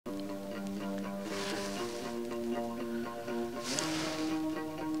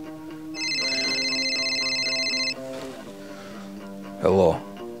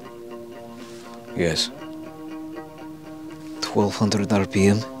Yes. 1200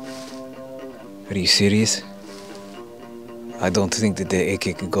 RPM? Are you serious? I don't think that the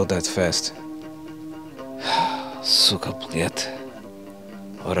AK can go that fast. Suka, блядь.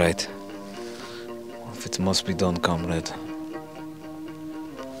 Alright. If it must be done, comrade.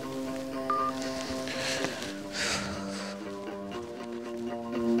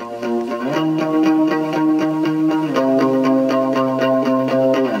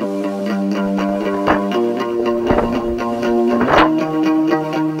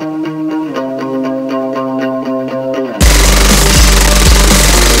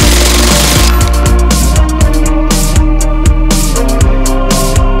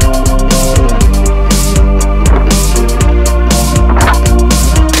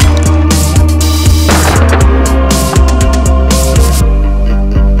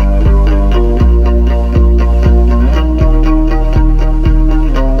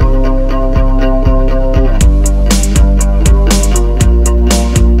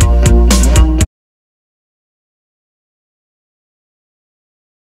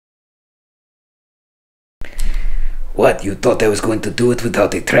 What, you thought I was going to do it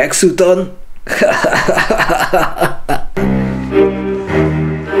without a tracksuit on?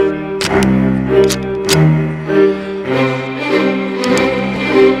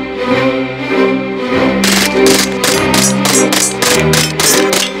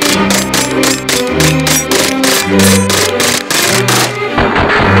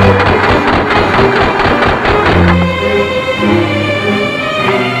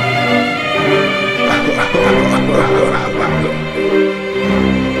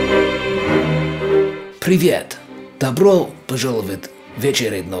 Привет! Добро пожаловать в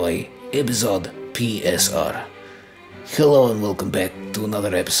очередной эпизод PSR. Hello and welcome back to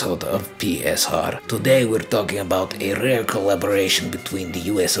another episode of PSR. Today we're talking about a rare collaboration between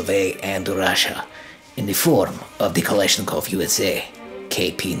the US of A and Russia in the form of the Kalashnikov USA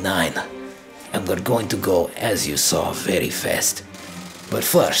KP-9. And we're going to go, as you saw, very fast. But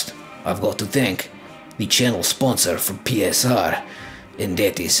first, I've got to thank the channel sponsor for PSR, and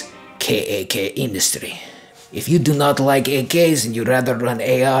that is KAK Industry. If you do not like AKs and you rather run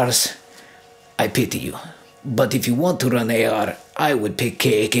ARs, I pity you. But if you want to run AR, I would pick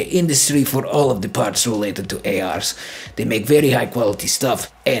KAK Industry for all of the parts related to ARs. They make very high quality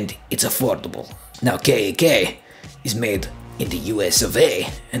stuff and it's affordable. Now KAK is made in the US of A,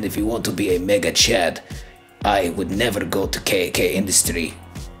 and if you want to be a mega chad, I would never go to KAK Industry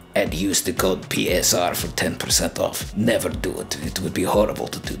and use the code PSR for 10% off. Never do it. It would be horrible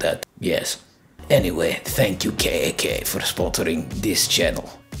to do that. Yes. Anyway, thank you KAK for sponsoring this channel.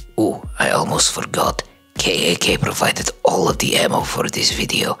 Oh, I almost forgot. KAK provided all of the ammo for this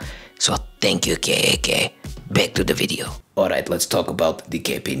video. So thank you KAK. Back to the video. Alright, let's talk about the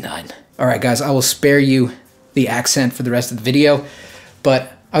KP-9. Alright guys, I will spare you the accent for the rest of the video,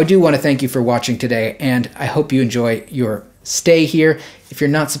 but I do want to thank you for watching today, and I hope you enjoy your stay here. If you're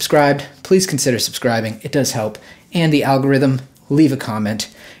not subscribed, please consider subscribing. It does help. And the algorithm, leave a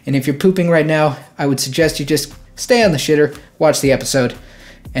comment. And if you're pooping right now, I would suggest you just stay on the shitter, watch the episode,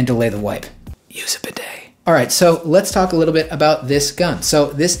 and delay the wipe. Use a bidet. Alright, so let's talk a little bit about this gun.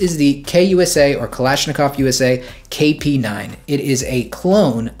 So this is the KUSA, or Kalashnikov USA KP-9. It is a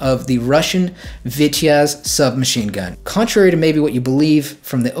clone of the Russian Vityaz submachine gun. Contrary to maybe what you believe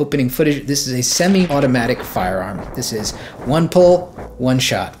from the opening footage, this is a semi-automatic firearm. This is one pull, one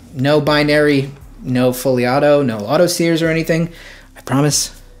shot. No binary, no fully auto, no auto steers or anything. I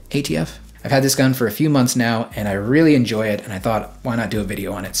promise, ATF. I've had this gun for a few months now, and I really enjoy it, and I thought, why not do a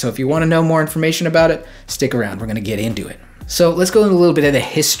video on it? So if you want to know more information about it, stick around. We're going to get into it. So let's go into a little bit of the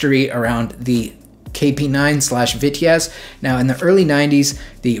history around the KP-9/Vityaz. Now, in the early 90s,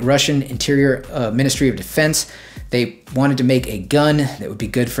 the Russian Interior Ministry of Defense, they wanted to make a gun that would be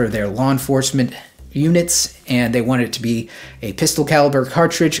good for their law enforcement units, and they wanted it to be a pistol caliber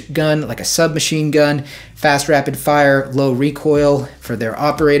cartridge gun, like a submachine gun, fast rapid fire, low recoil for their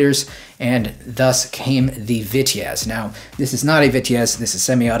operators, and thus came the Vityaz. Now, this is not a Vityaz, this is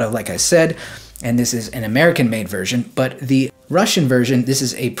semi-auto like I said, and this is an American-made version, but the Russian version, this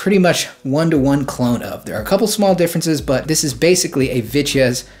is a pretty much one-to-one clone of. There are a couple small differences, but this is basically a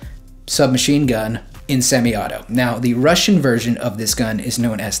Vityaz submachine gun in semi-auto. Now, the Russian version of this gun is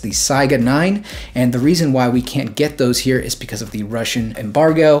known as the KP-9, and the reason why we can't get those here is because of the Russian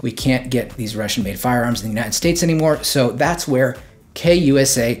embargo. We can't get these Russian-made firearms in the United States anymore, so that's where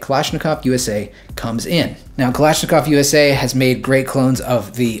KUSA, Kalashnikov USA, comes in. Now, Kalashnikov USA has made great clones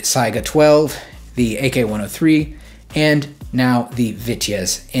of the KP-12, the AK-103, and now the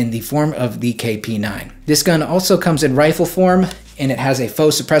Vityaz in the form of the KP-9. This gun also comes in rifle form, and it has a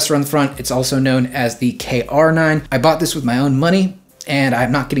faux suppressor on the front. It's also known as the KR-9. I bought this with my own money, and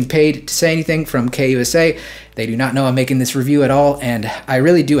I'm not getting paid to say anything from KUSA. They do not know I'm making this review at all, and I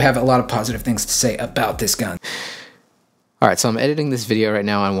really do have a lot of positive things to say about this gun. Alright, so I'm editing this video right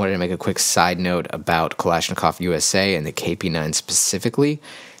now. I wanted to make a quick side note about Kalashnikov USA and the KP-9 specifically.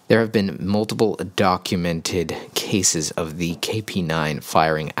 There have been multiple documented cases of the KP-9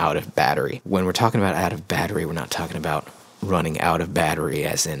 firing out of battery. When we're talking about out of battery, we're not talking about running out of battery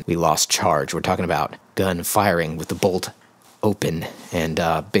as in we lost charge. We're talking about gun firing with the bolt open and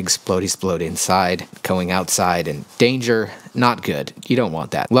big splody inside, going outside, and danger, not good. You don't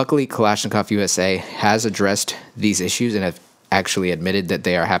want that. Luckily, Kalashnikov USA has addressed these issues and have actually admitted that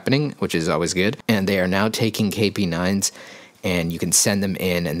they are happening, which is always good. And they are now taking KP-9s, and you can send them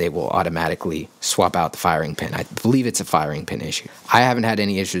in and they will automatically swap out the firing pin. I believe it's a firing pin issue. I haven't had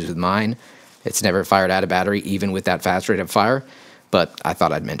any issues with mine. It's never fired out of battery, even with that fast rate of fire, but I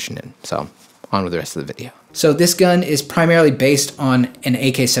thought I'd mention it. So on with the rest of the video. So this gun is primarily based on an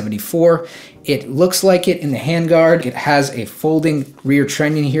AK-74. It looks like it in the handguard. It has a folding rear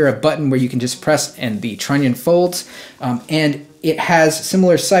trunnion here, a button where you can just press and the trunnion folds. And it has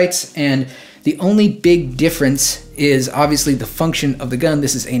similar sights, and the only big difference is obviously the function of the gun.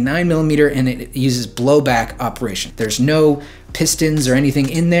 This is a 9mm and it uses blowback operation. There's no pistons or anything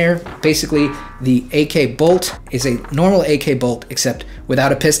in there. Basically, the AK bolt is a normal AK bolt except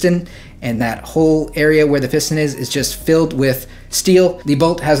without a piston, and that whole area where the piston is just filled with steel. The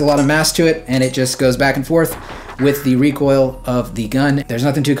bolt has a lot of mass to it, and it just goes back and forth with the recoil of the gun. There's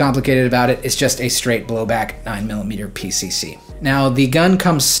nothing too complicated about it. It's just a straight blowback 9mm PCC. Now, the gun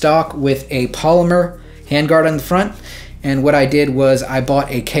comes stock with a polymer handguard on the front, and what I did was I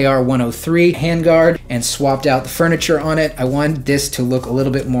bought a KR-103 handguard and swapped out the furniture on it. I wanted this to look a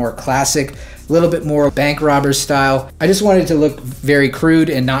little bit more classic, a little bit more bank robber style. I just wanted it to look very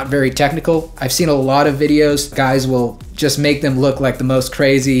crude and not very technical. I've seen a lot of videos. Guys will just make them look like the most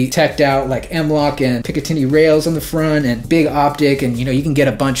crazy, teched out, like M-LOK and Picatinny rails on the front and big optic, and you can get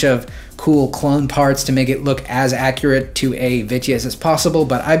a bunch of cool clone parts to make it look as accurate to a Vityaz as possible,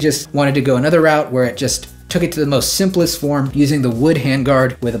 but I just wanted to go another route where it just took it to the most simplest form using the wood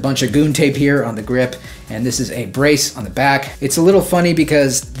handguard with a bunch of goon tape here on the grip, and this is a brace on the back. It's a little funny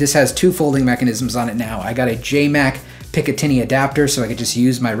because this has two folding mechanisms on it now. I got a JMac Picatinny adapter so I could just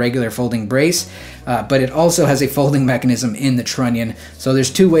use my regular folding brace, but it also has a folding mechanism in the trunnion, so there's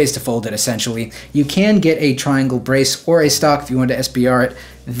two ways to fold it essentially. You can get a triangle brace or a stock if you want to SBR it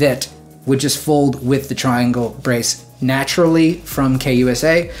that would just fold with the triangle brace naturally from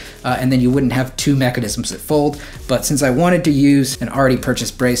KUSA, and then you wouldn't have two mechanisms that fold. But since I wanted to use an already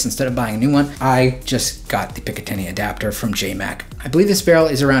purchased brace instead of buying a new one, I just got the Picatinny adapter from JMac. I believe this barrel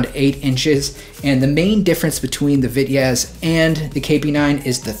is around 8 inches, and the main difference between the Vityaz and the KP-9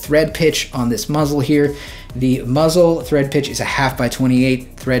 is the thread pitch on this muzzle here. The muzzle thread pitch is a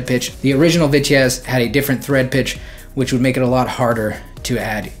 1/2x28 thread pitch. The original Vityaz had a different thread pitch, which would make it a lot harder to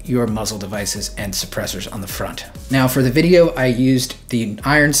add your muzzle devices and suppressors on the front. Now for the video, I used the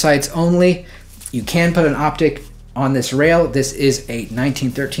iron sights only. You can put an optic on this rail. This is a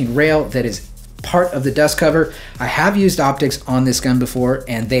 1913 rail that is part of the dust cover. I have used optics on this gun before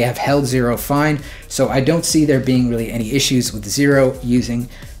and they have held zero fine, so I don't see there being really any issues with zero using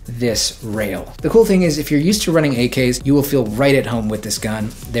this rail. The cool thing is if you're used to running AKs, you will feel right at home with this gun.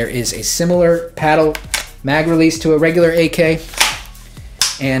 There is a similar paddle mag release to a regular AK,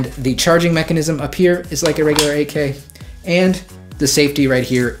 and the charging mechanism up here is like a regular AK, and the safety right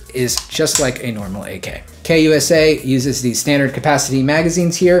here is just like a normal AK. KUSA uses the standard capacity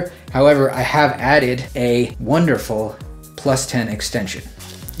magazines here. However, I have added a wonderful +10 extension.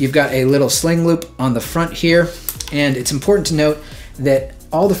 You've got a little sling loop on the front here, and it's important to note that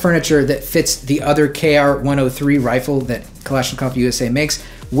all the furniture that fits the other KR-103 rifle that Kalashnikov USA makes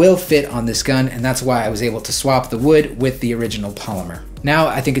will fit on this gun, and that's why I was able to swap the wood with the original polymer. Now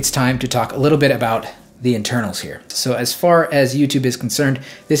I think it's time to talk a little bit about the internals here. So as far as YouTube is concerned,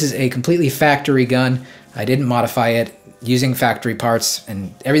 this is a completely factory gun. I didn't modify it using factory parts,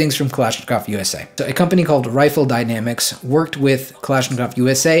 and everything's from Kalashnikov USA. So a company called Rifle Dynamics worked with Kalashnikov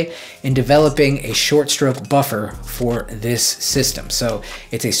USA in developing a short stroke buffer for this system. So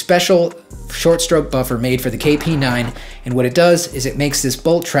it's a special short stroke buffer made for the KP-9, and what it does is it makes this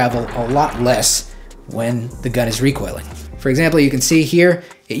bolt travel a lot less when the gun is recoiling. For example, you can see here,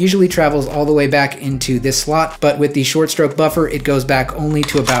 it usually travels all the way back into this slot, but with the short stroke buffer, it goes back only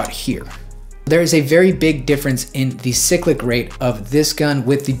to about here. There is a very big difference in the cyclic rate of this gun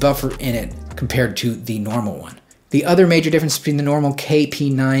with the buffer in it compared to the normal one. The other major difference between the normal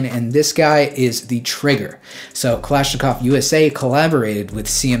KP-9 and this guy is the trigger. So Kalashnikov USA collaborated with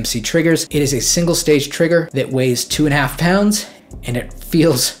CMC Triggers. It is a single stage trigger that weighs 2.5 pounds and it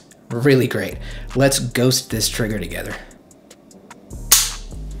feels really great. Let's ghost this trigger together.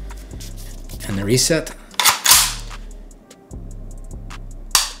 And the reset.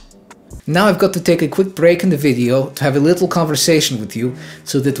 Now I've got to take a quick break in the video to have a little conversation with you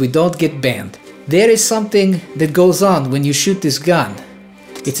so that we don't get banned. There is something that goes on when you shoot this gun.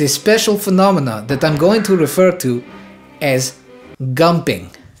 It's a special phenomena that I'm going to refer to as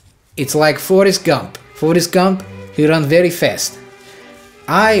gumping. It's like Forrest Gump. Forrest Gump, he ran very fast.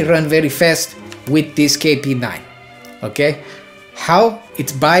 I run very fast with this KP-9. Okay? How?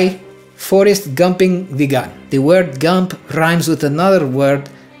 It's by Forrest gumping the gun. The word gump rhymes with another word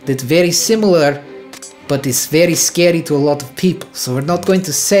that's very similar, but it's very scary to a lot of people, so we're not going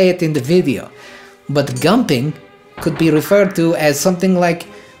to say it in the video. But gumping could be referred to as something like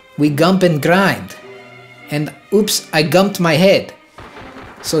we gump and grind. And oops, I gumped my head.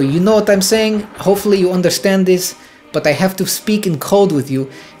 So you know what I'm saying? Hopefully you understand this, but I have to speak in code with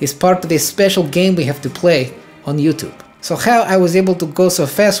you. It's part of a special game we have to play on YouTube. So how I was able to go so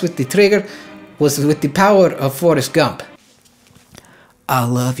fast with the trigger was with the power of Forrest Gump. I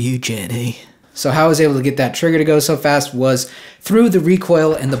love you, Jenny. So how I was able to get that trigger to go so fast was through the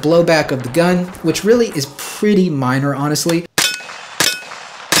recoil and the blowback of the gun, which really is pretty minor, honestly.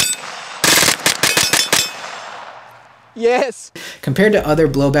 Yes! Compared to other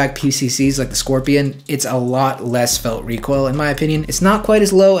blowback PCCs like the Scorpion, it's a lot less felt recoil in my opinion. It's not quite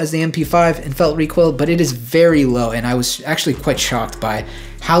as low as the MP5 in felt recoil, but it is very low, and I was actually quite shocked by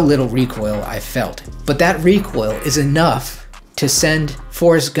how little recoil I felt. But that recoil is enough to send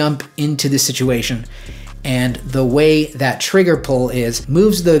Forrest Gump into the situation, and the way that trigger pull is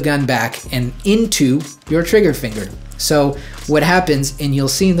moves the gun back and into your trigger finger. So what happens, and you'll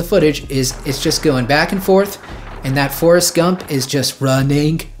see in the footage, is it's just going back and forth, and that Forrest Gump is just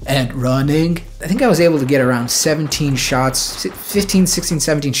running and running. I think I was able to get around 17 shots, 15, 16,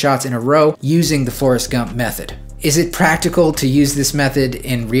 17 shots in a row using the Forrest Gump method. Is it practical to use this method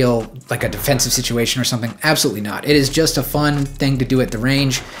in real, like a defensive situation or something? Absolutely not. It is just a fun thing to do at the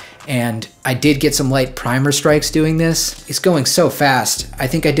range, and I did get some light primer strikes doing this. It's going so fast. I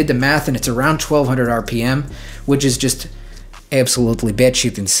think I did the math and it's around 1200 RPM, which is just absolutely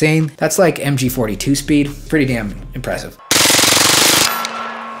batshit insane. That's like MG42 speed. Pretty damn impressive.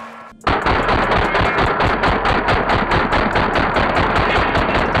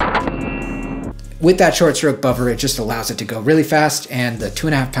 With that short stroke buffer, it just allows it to go really fast, and the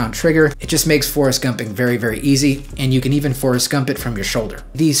 2.5 pound trigger, it just makes Forrest Gumping very, very easy, and you can even Forrest Gump it from your shoulder.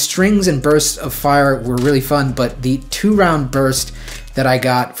 These strings and bursts of fire were really fun, but the 2-round burst that I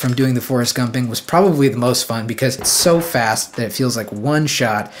got from doing the Forrest Gumping was probably the most fun because it's so fast that it feels like one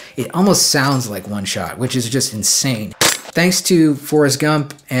shot. It almost sounds like one shot, which is just insane. Thanks to Forrest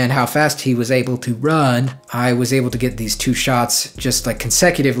Gump and how fast he was able to run, I was able to get these 2 shots just like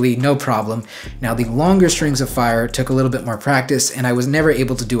consecutively, no problem. Now the longer strings of fire took a little bit more practice, and I was never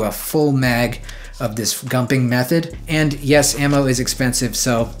able to do a full mag of this gumping method. And yes, ammo is expensive,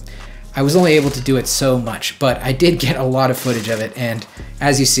 so I was only able to do it so much, but I did get a lot of footage of it, and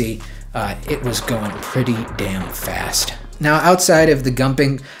as you see, it was going pretty damn fast. Now outside of the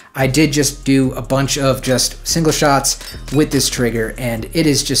gumping, I did just do a bunch of just single shots with this trigger, and it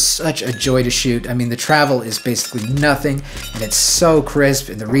is just such a joy to shoot. I mean, the travel is basically nothing, and it's so crisp,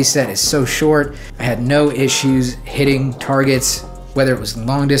 and the reset is so short. I had no issues hitting targets, whether it was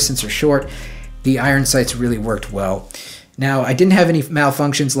long distance or short. The iron sights really worked well. Now, I didn't have any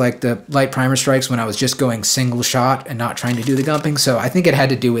malfunctions like the light primer strikes when I was just going single shot and not trying to do the gumping, so I think it had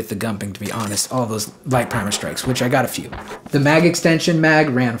to do with the gumping, to be honest, all those light primer strikes, which I got a few. The mag extension mag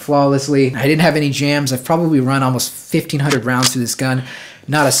ran flawlessly. I didn't have any jams. I've probably run almost 1,500 rounds through this gun.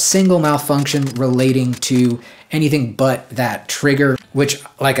 Not a single malfunction relating to anything but that trigger, which,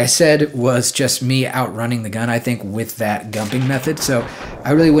 like I said, was just me outrunning the gun, I think, with that gumping method. So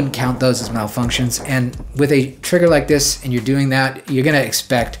I really wouldn't count those as malfunctions. And with a trigger like this, and you're doing that, you're gonna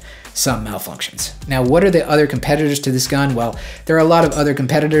expect some malfunctions. Now, what are the other competitors to this gun? Well, there are a lot of other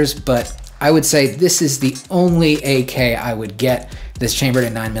competitors, but I would say this is the only AK I would get this chambered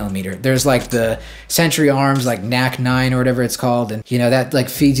at 9mm. There's like the Century Arms, like NAC-9 or whatever it's called, and you know, that like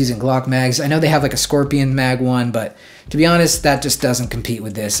feeds using Glock mags. I know they have like a Scorpion mag one, but to be honest, that just doesn't compete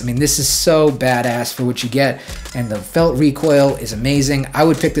with this. I mean, this is so badass for what you get, and the felt recoil is amazing. I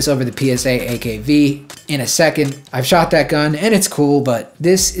would pick this over the PSA AKV in a second. I've shot that gun and it's cool, but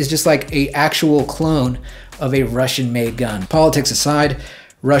this is just like a actual clone of a Russian-made gun. Politics aside,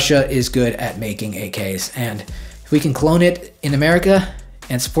 Russia is good at making AKs, and we can clone it in America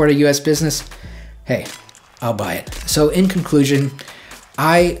and support a US business, hey, I'll buy it. So in conclusion,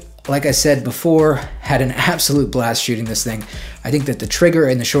 like I said before, had an absolute blast shooting this thing. I think that the trigger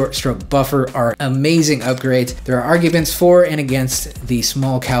and the short stroke buffer are amazing upgrades. There are arguments for and against the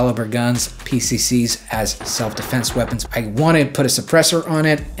small caliber guns, PCCs, as self-defense weapons. I want to put a suppressor on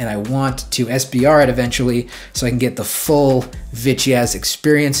it, and I want to SBR it eventually so I can get the full Vityaz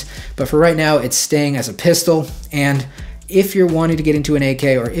experience. But for right now, it's staying as a pistol. And if you're wanting to get into an AK,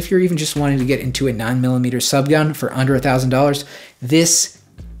 or if you're even just wanting to get into a 9mm subgun for under $1,000, this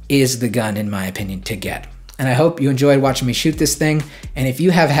is the gun, in my opinion, to get. And I hope you enjoyed watching me shoot this thing. And if you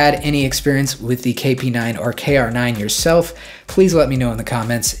have had any experience with the KP-9 or KR9 yourself, please let me know in the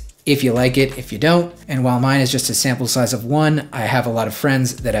comments if you like it, if you don't. And while mine is just a sample size of one, I have a lot of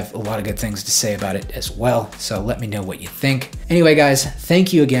friends that have a lot of good things to say about it as well. So let me know what you think. Anyway, guys,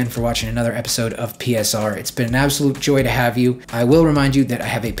 thank you again for watching another episode of PSR. It's been an absolute joy to have you. I will remind you that I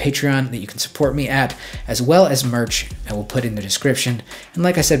have a Patreon that you can support me at, as well as merch I will put in the description. And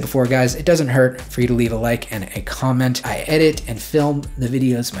like I said before, guys, it doesn't hurt for you to leave a like and a comment. I edit and film the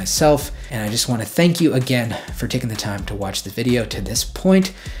videos myself, and I just want to thank you again for taking the time to watch the video to this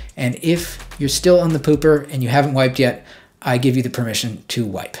point. And if you're still on the pooper and you haven't wiped yet, I give you the permission to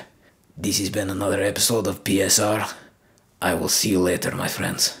wipe. This has been another episode of PSR. I will see you later, my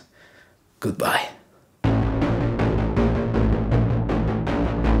friends. Goodbye.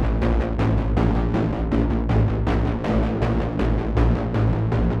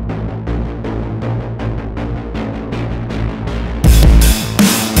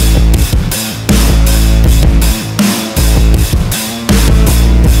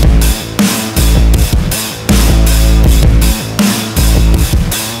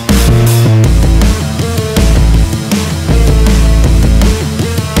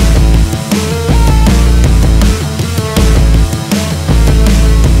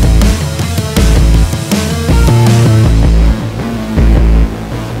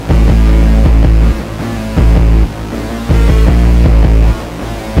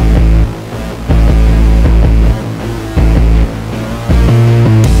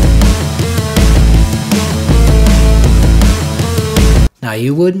 Now,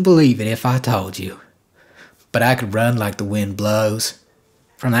 you wouldn't believe it if I told you, but I could run like the wind blows.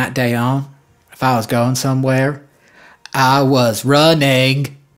 From that day on, if I was going somewhere, I was running.